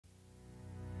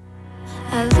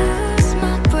I lose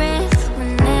my breath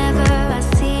whenever I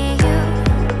see you.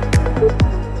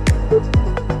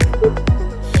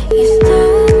 You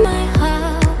stole my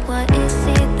heart, what is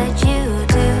it that you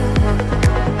do?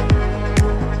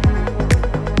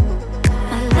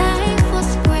 My life was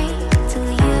great till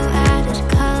you added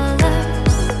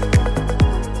colors.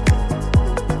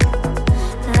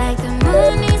 Like the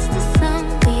moon needs the sun,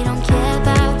 we don't care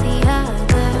about the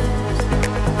others.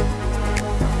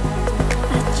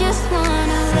 I just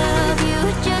wanna love you,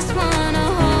 just wanna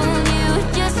hold you,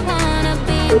 just wanna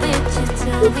be with you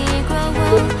till we grow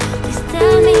old. Please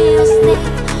tell me you'll stay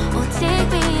or take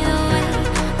me away.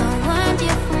 I want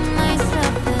you for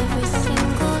myself every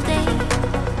single day.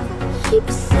 You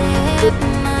set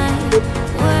my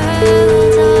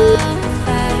world on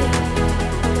fire.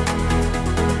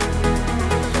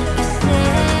 You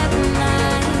set my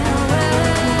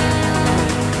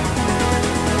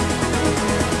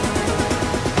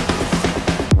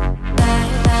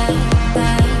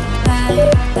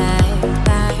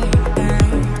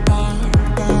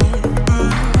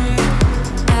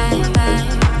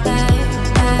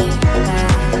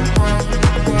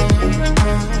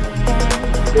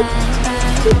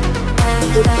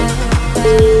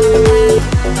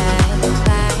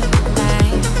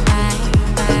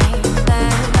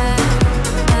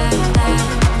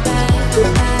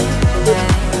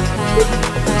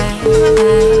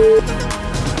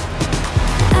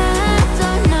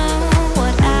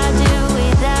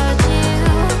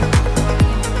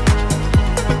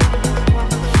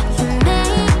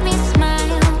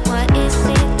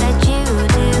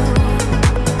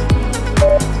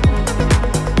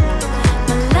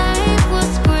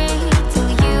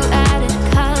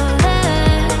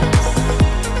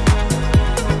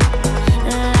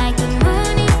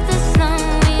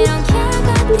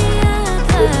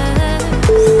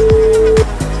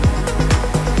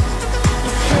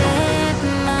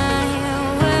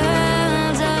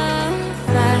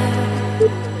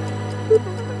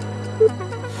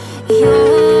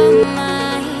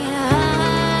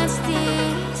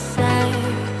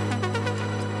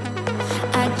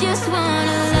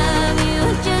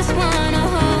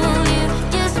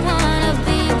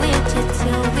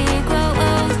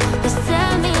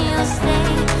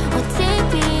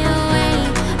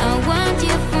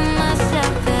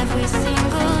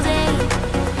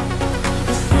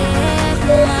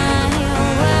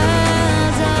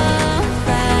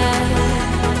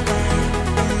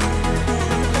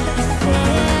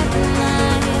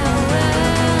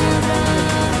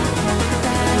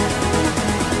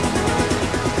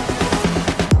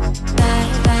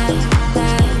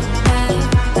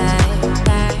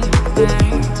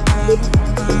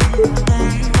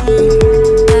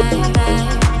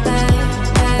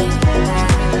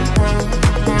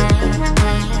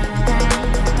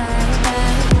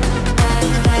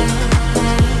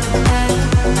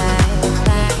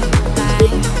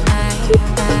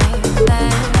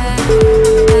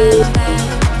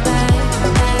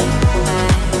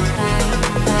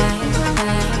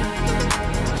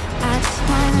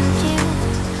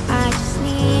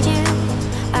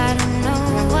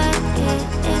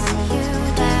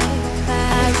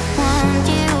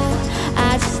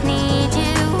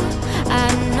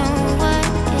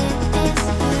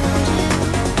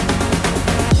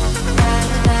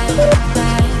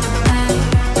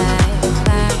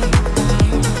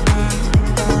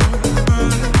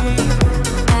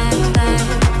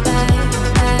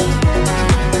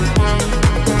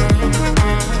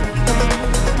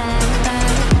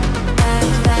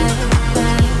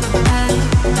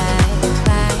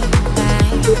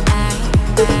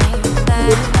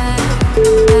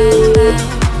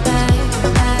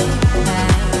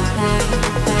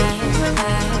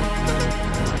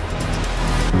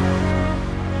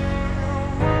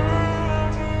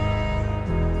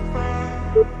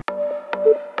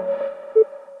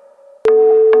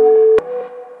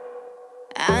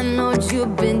I know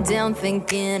you've been down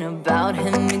thinking about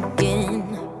him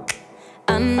again.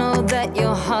 I know that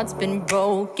your heart's been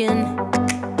broken.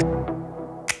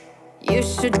 You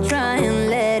should try and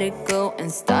let it go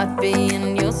and start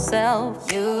being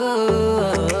yourself. You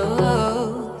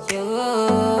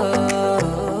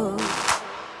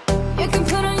can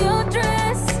put on your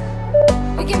dress,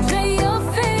 we can play your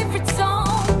favorite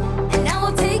song, and I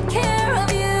will take care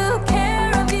of you,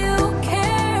 care of you,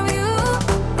 care of you.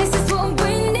 This is what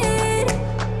we need,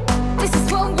 this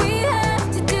is what we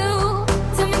have to do.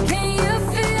 Tell me, can you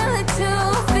feel it too,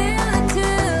 feel it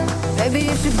too? Baby,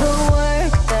 you should go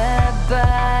work that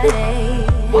body.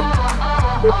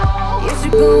 You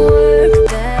should go work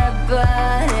that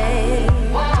body.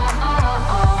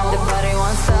 The body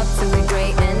won't stop till we're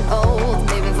great and old.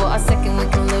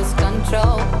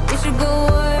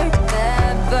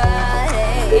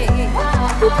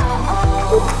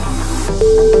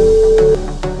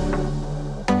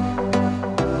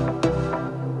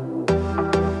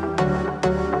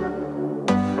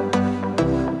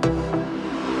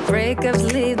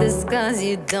 breakups leave the scars.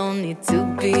 You don't need to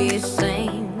be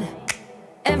ashamed.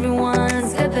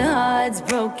 Everyone's got their hearts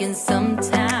broken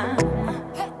sometime.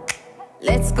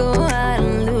 Let's go out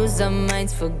and lose our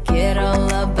minds, forget all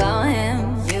about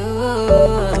him.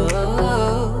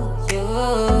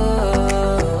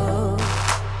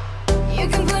 You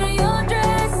can put on your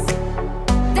dress,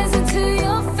 dance into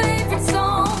your favorite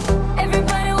song.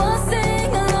 Everybody will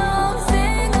sing along,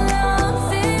 sing along,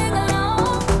 sing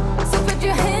along. So put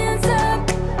your hands up,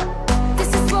 this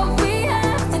is what we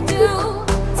have to do.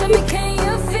 Tell me, can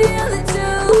you feel it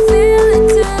too, feel it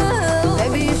too?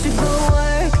 Maybe you should go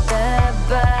work that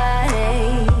body.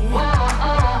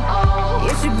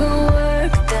 You should go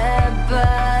work that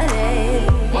body.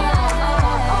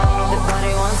 The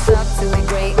body won't stop till we're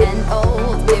great and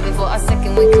old. Maybe for a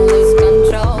second we can lose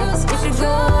control. You should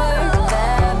go work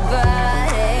that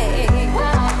body.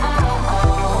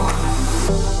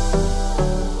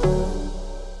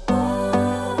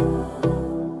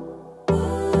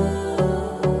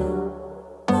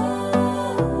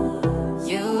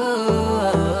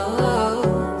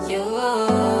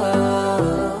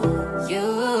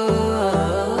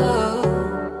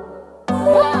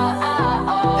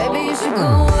 Baby, you should go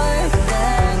work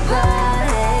that body.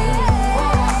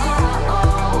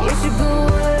 You should go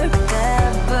work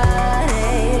that body.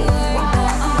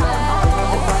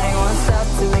 The body won't stop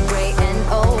till we're great and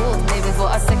old. Maybe for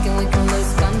a second we can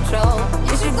lose control.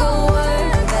 You should go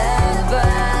work that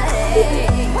body.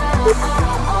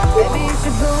 Baby, you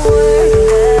should go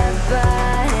work that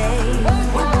body.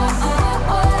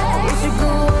 You should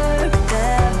go work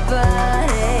that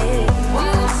body.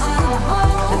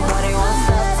 The body won't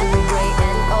stop till we're great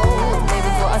and old. Maybe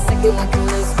for a second we can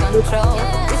lose control.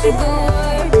 You should go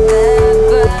work that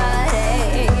body.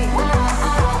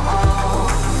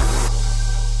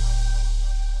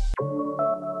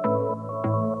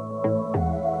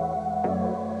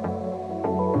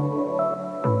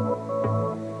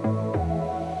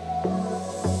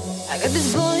 I got this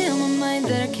boy on my mind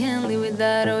that I can't live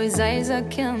without. Oh, his eyes are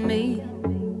killing me.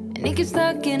 And he keeps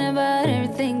talking about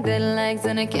everything that he likes,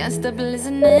 and I can't stop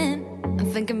listening. I'm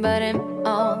thinking about him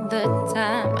all the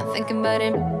time. I'm thinking about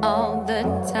him all the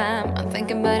time. I'm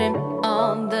thinking about him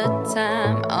all the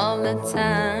time, all the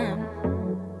time.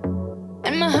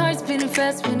 And my heart's beating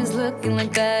fast when he's looking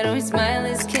like that. Oh, his smile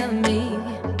is killing me.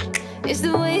 It's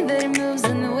the way that he moves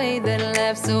and the way that he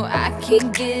laughs, so I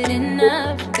can't get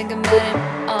enough. Thinking about him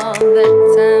all the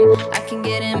time. I can't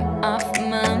get him off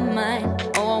my mind.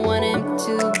 Oh, I want him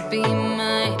to be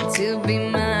mine, to be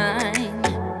mine.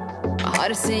 My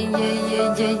heart is saying yeah,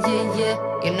 yeah, yeah, yeah, yeah.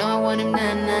 You know I want him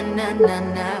now, now, now, now,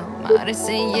 now. My heart is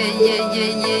saying yeah, yeah,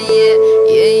 yeah, yeah, yeah,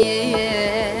 yeah, yeah,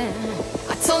 yeah.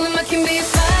 I told him I can be a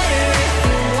fighter if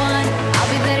you want. I'll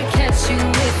be there to catch you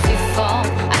if you fall.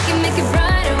 I can make it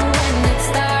brighter when it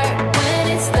starts, when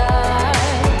it starts.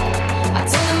 I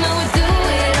told him I would do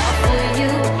it all for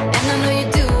you, and I know you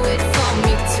do it for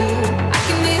me too. I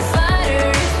can be a fighter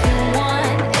if you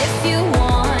want, if you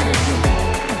want.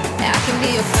 I can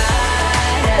be a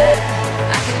fighter.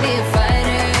 I can be a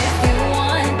fighter if you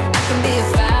want. I can be a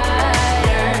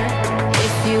fighter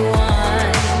if you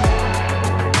want.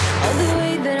 All the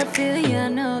way that I feel, yeah, I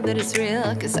know that it's real,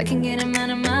 'cause I can get him out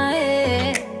of my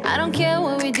head. I don't care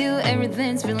what we do,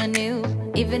 everything's feeling new.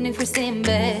 Even if we stay in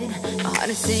bed, my heart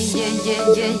is saying yeah, yeah,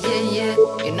 yeah, yeah, yeah.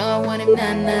 You know I want him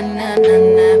now, now, now, now,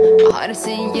 now. My heart is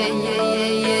saying yeah, yeah,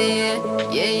 yeah, yeah, yeah,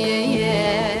 yeah, yeah,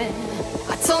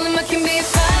 yeah. I told him I can be a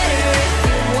fighter if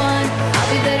you want. I'll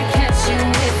be there to catch you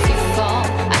if you fall.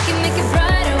 I can make it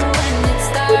brighter when it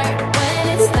starts, when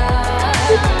it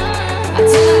starts. I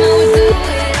told him I would do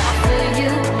it all for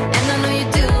you, and I know you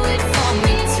do it for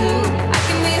me too. I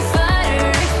can be a fighter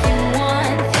if you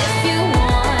want, if you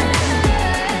want.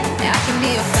 Yeah, I can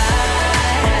be a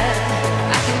fighter.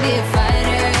 I can be a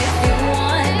fighter if you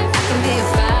want. I can be a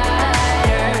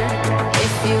fighter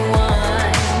if you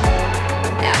want.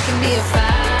 Yeah, I can be a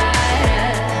fighter.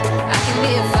 I can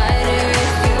be a fighter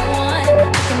if you want.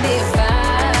 I can be a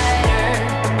fighter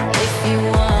if you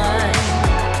want.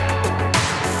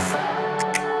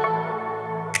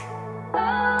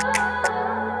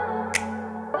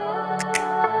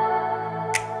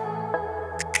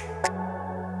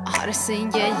 My heart is saying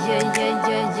yeah, yeah, yeah,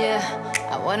 yeah, yeah.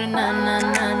 I wanna now, now,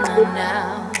 now, now,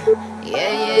 now.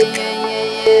 Yeah, yeah, yeah, yeah,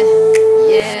 yeah,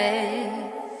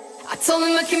 yeah. I told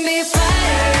him I can be a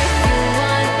fighter if you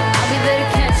want. I'll be there to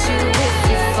catch you if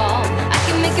you fall. I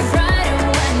can make it brighter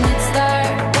when it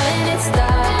starts, when it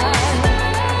starts.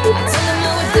 I told him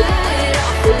I would do it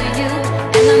all for you,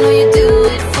 and I know you do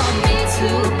it for me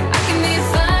too. I can be a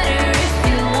fighter if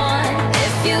you want,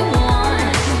 if you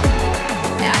want.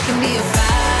 Yeah, I can be a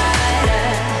fighter.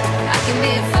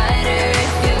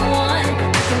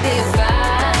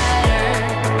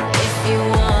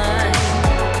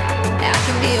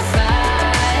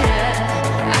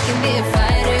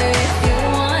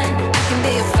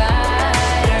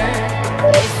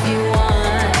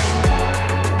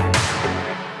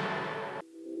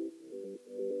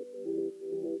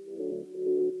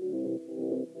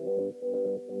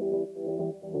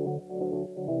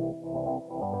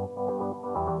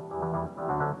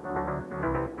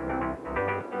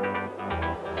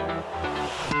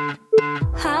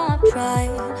 I've tried,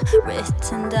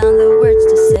 written down the words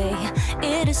to say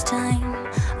it is time.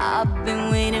 I've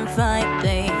been waiting 5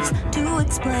 days to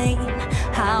explain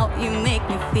how you make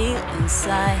me feel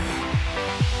inside.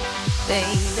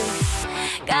 Baby,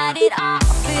 got it all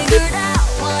figured out,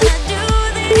 wanna do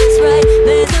this right.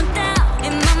 There's no doubt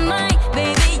in my mind,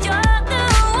 baby, you're the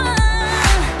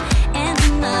one. And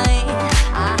tonight,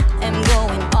 I am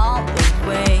going all the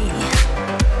way.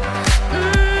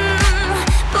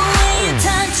 But when you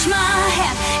touch my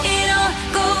hand, it all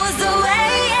goes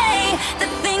away. The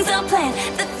things I planned,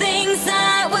 the things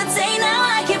I would say, now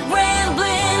I keep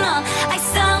rambling on. I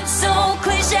sound so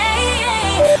cliche.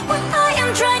 What I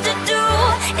am trying to do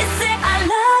is say I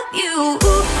love you.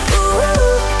 Ooh, ooh,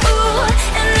 ooh.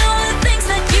 And all the things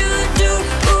that you do.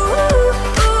 Ooh,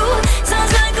 ooh.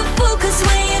 Sounds like a fool, 'cause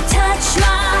when you touch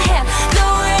my hair, the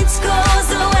words goes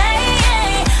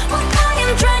away. What I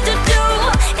am trying to do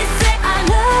is say I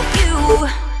love you.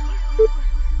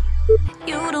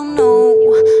 You don't know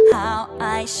how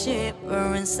I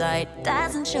shiver inside.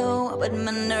 Doesn't show, but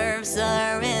my nerves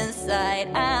are inside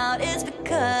out. It's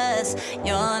because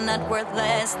you're not worth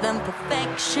less than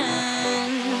perfection.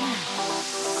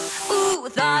 Ooh,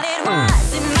 thought it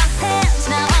was in my hands,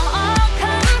 now I'm all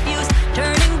confused.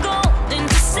 Turning gold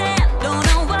into sand, don't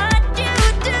know what you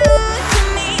do to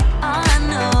me. All I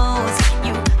know is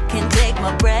you can take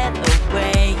my breath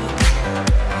away.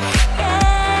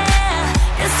 Yeah,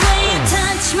 'cause when you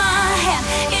touch my hand,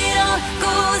 it all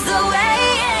goes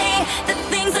away. The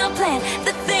things I planned,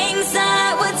 the things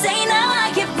I would say, now I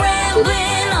keep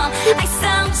rambling on. I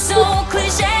sound so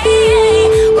cliche.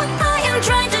 What I am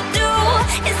trying to do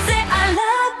is say I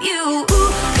love you.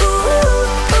 Ooh, ooh,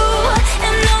 ooh.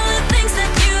 And all the things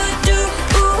that you do.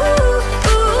 Ooh,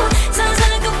 ooh. Sounds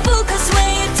like a fool, 'cause when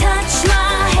you touch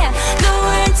my hair, the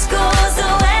words goes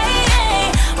away.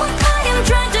 What I am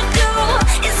trying to do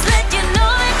is let you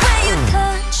know that when you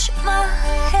touch my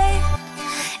hair,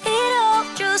 it all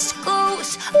just goes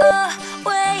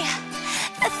away.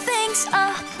 The things I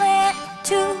plan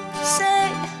to say,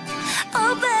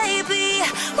 oh baby,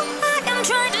 what I am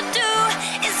trying to do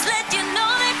is let you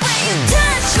know that when you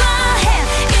touch my hair,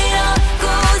 it all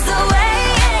goes away.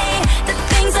 The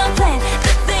things I plan,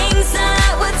 the things I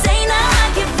would say, now I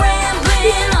keep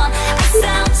rambling on. I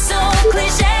sound so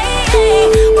cliche.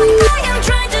 What I am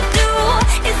trying to do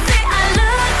is say I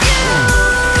love you.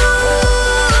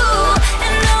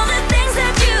 And all the things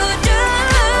that you do.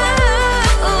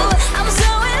 I'm so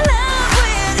in love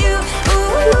with you.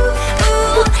 Ooh,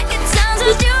 ooh. It sounds so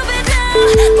stupid now.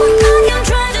 What I am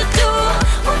trying to do,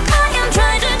 what I am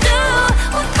trying to do,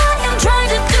 what I am trying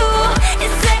to do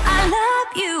is say I love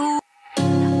you.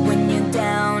 When you're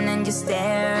down and you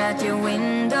stare out your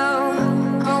window,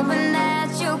 hoping that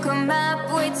you'll come up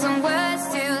with some words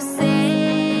to say.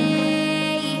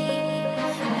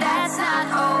 That's not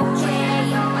okay.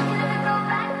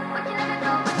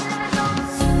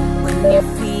 When you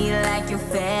feel like you're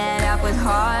fed up with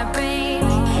heartbreak,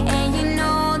 and you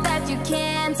know that you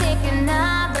can't take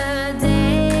another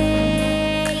day.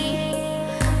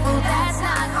 Well, that's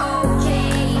not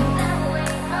okay.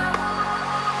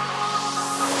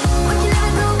 Would you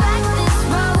never go back this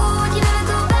road? Would you never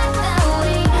go back that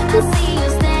way? I see you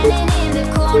standing in the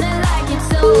corner like it's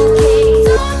okay.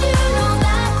 Don't you know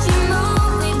that you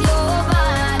move with your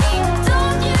body?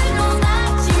 Don't you know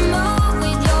that you move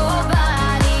with your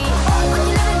body? Would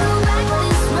you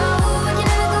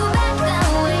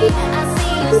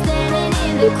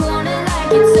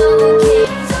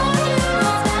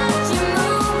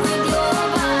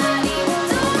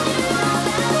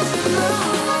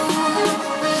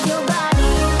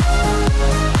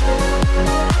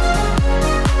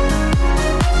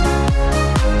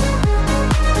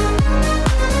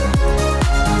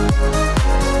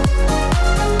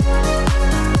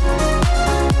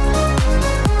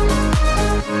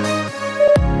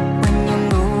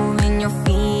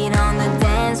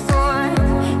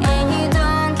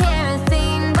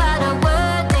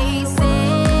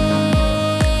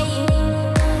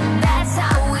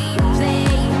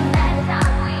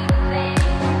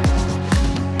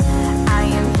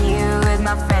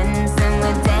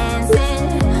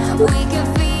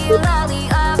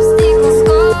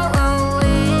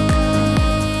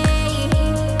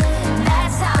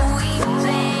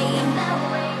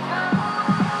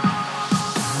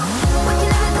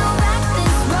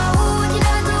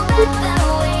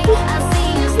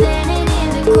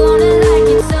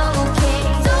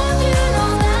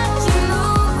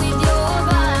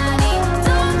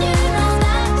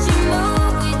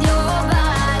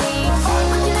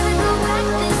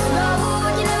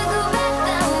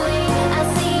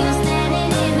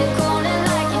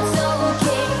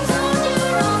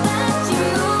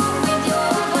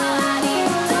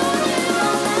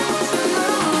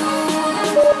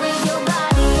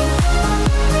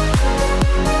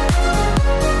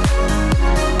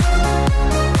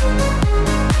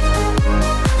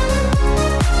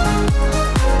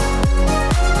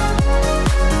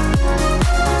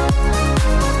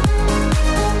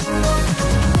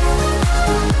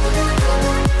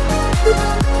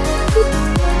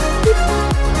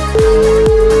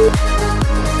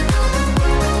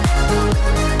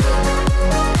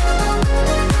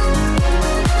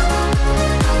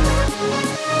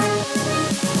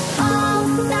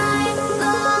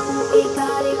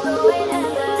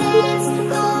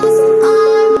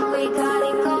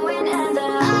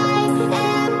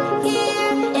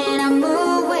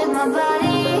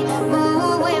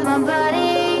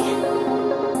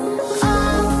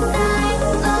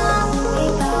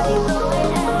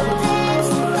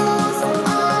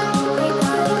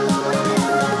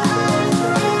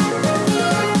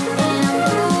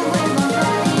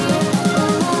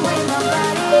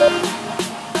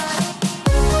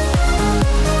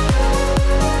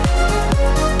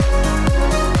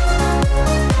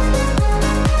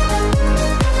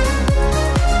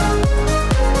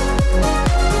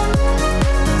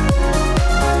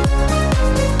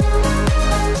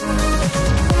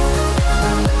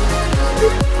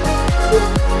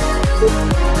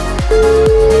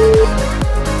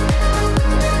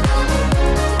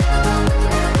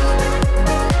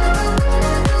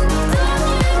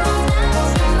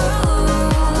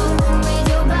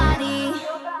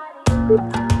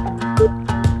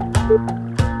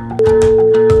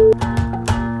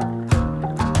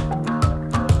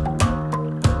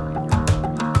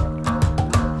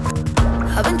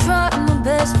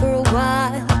stressed for a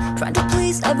while, trying to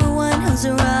please everyone who's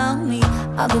around me.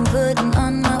 I've been putting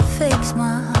on my fake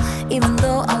smile, even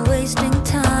though I'm wasting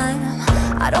time.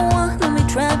 I don't wanna be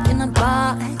trapped in a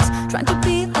box, trying to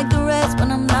be like the rest but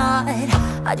I'm not.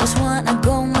 I just wanna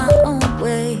go my own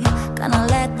way, gonna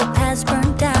let the past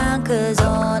burn down. Cause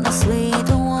honestly,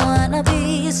 don't wanna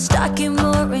be stuck in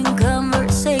boring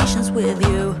conversations with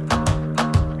you.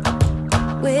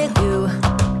 With you,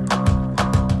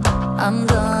 I'm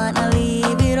gonna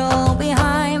leave it all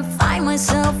behind, find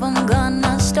myself, I'm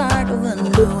gonna start over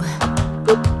new.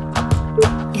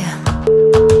 Yeah,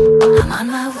 I'm on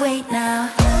my way now.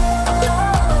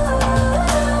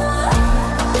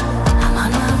 I'm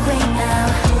on my way now.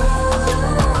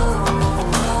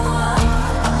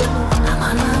 I'm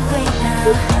on my way now.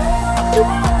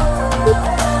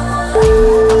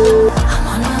 I'm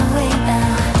on my way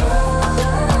now.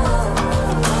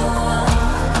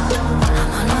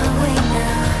 I'm on my way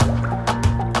now.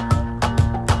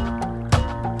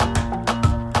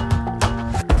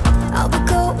 I'll be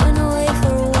going away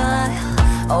for a while.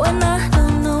 Oh, and I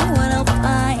don't know what I'll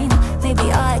find. Maybe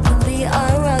I can be a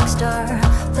rock star,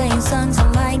 playing songs on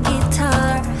my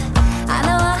guitar. I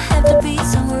know I have to be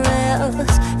somewhere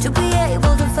else to be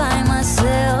able to find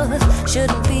myself.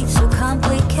 Shouldn't be so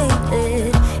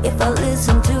complicated. If I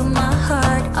listen to my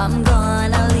heart, I'm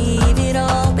gonna leave it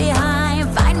all behind,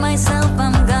 find myself,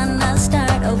 I'm gonna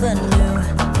start over new.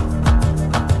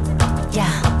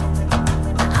 Yeah,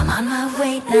 I'm on my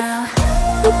way now.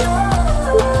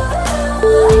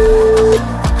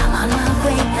 I'm on my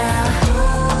way now.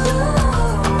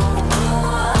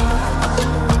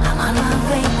 I'm on my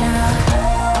way now.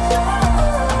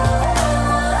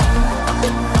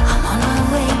 I'm on my way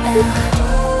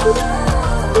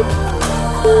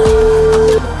now.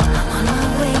 I'm on my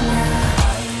way now.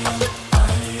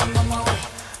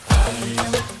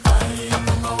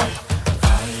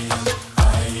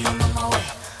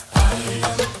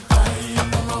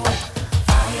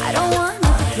 I don't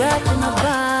wanna be trapped in a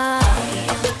box,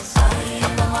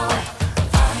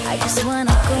 I just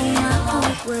wanna go my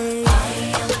own way.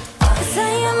 Cause I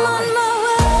am on my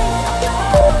way.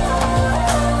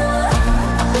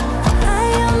 I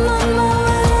am on my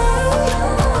way.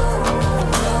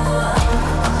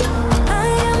 I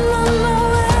am on my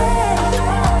way.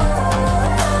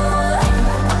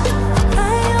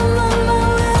 I am on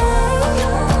my way.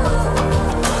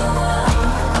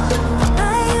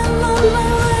 I am on my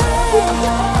way.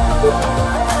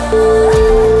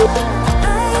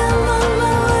 I am on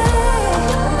my way.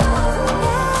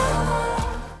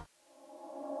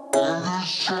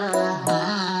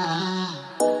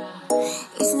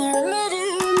 It's not a matter.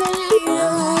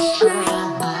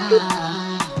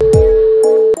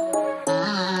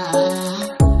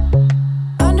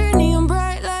 Under neon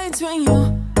bright lights when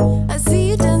I see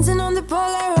you dancing on the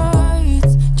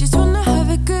Polaroids. Just wanna have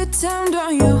a good time,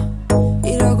 don't you?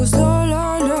 It all goes low,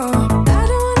 low, low. I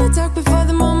don't wanna talk before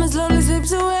the moment slowly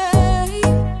slips away.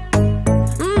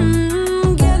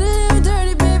 Get a little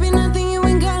dirty, baby, nothing you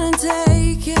ain't gonna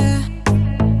take, yeah.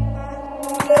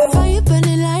 Fire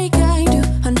burning like I do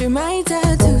under my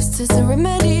tattoos, just a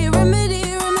remedy.